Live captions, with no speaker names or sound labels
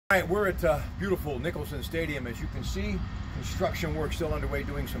All right, we're at beautiful Nicholson Stadium. As you can see, construction work still underway,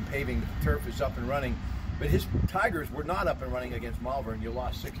 doing some paving. The turf is up and running, but his Tigers were not up and running against Malvern. You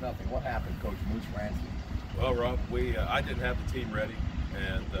lost 6-0. What happened, Coach Moose Ramsey? Well, Rob, I didn't have the team ready,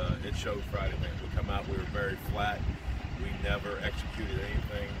 and it showed Friday night. We come out, we were very flat. We never executed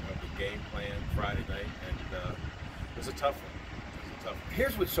anything of the game plan Friday night, and it was a tough one.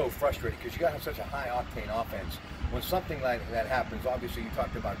 Here's what's so frustrating, because you got to have such a high-octane offense. When something like that happens, obviously you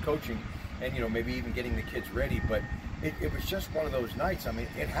talked about coaching and, maybe even getting the kids ready, but it was just one of those nights. I mean,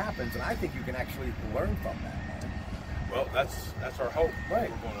 it happens, and I think you can actually learn from that. Well, that's our hope.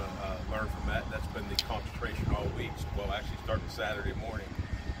 Right. We're going to learn from that. That's been the concentration all week. Well, actually starting Saturday morning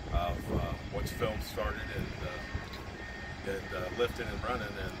of once film started and lifting and running,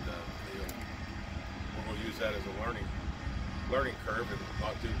 and we're going to use that as a learning curve and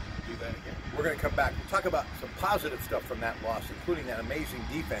not do that again. We're going to come back. We'll talk about some positive stuff from that loss, including that amazing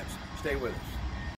defense. Stay with us.